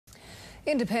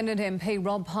Independent MP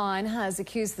Rob Pyne has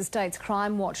accused the state's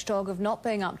crime watchdog of not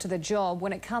being up to the job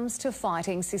when it comes to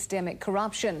fighting systemic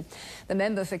corruption. The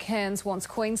member for Cairns wants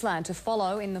Queensland to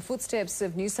follow in the footsteps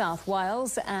of New South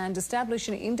Wales and establish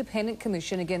an independent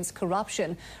commission against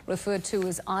corruption, referred to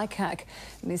as ICAC.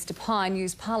 Mr Pyne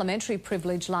used parliamentary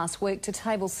privilege last week to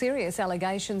table serious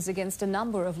allegations against a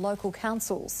number of local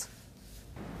councils.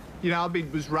 You know, I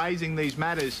was raising these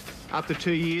matters up to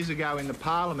 2 years ago in the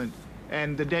Parliament,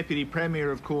 and the Deputy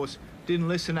Premier, of course, didn't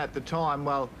listen at the time.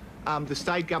 Well, the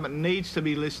state government needs to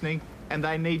be listening and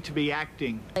they need to be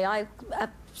acting. I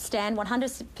stand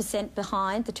 100%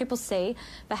 behind the CCC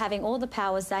for having all the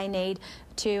powers they need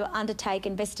to undertake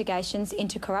investigations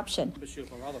into corruption.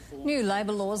 New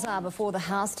Labor laws are before the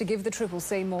House to give the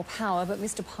CCC more power, but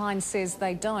Mr Pyne says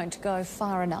they don't go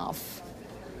far enough.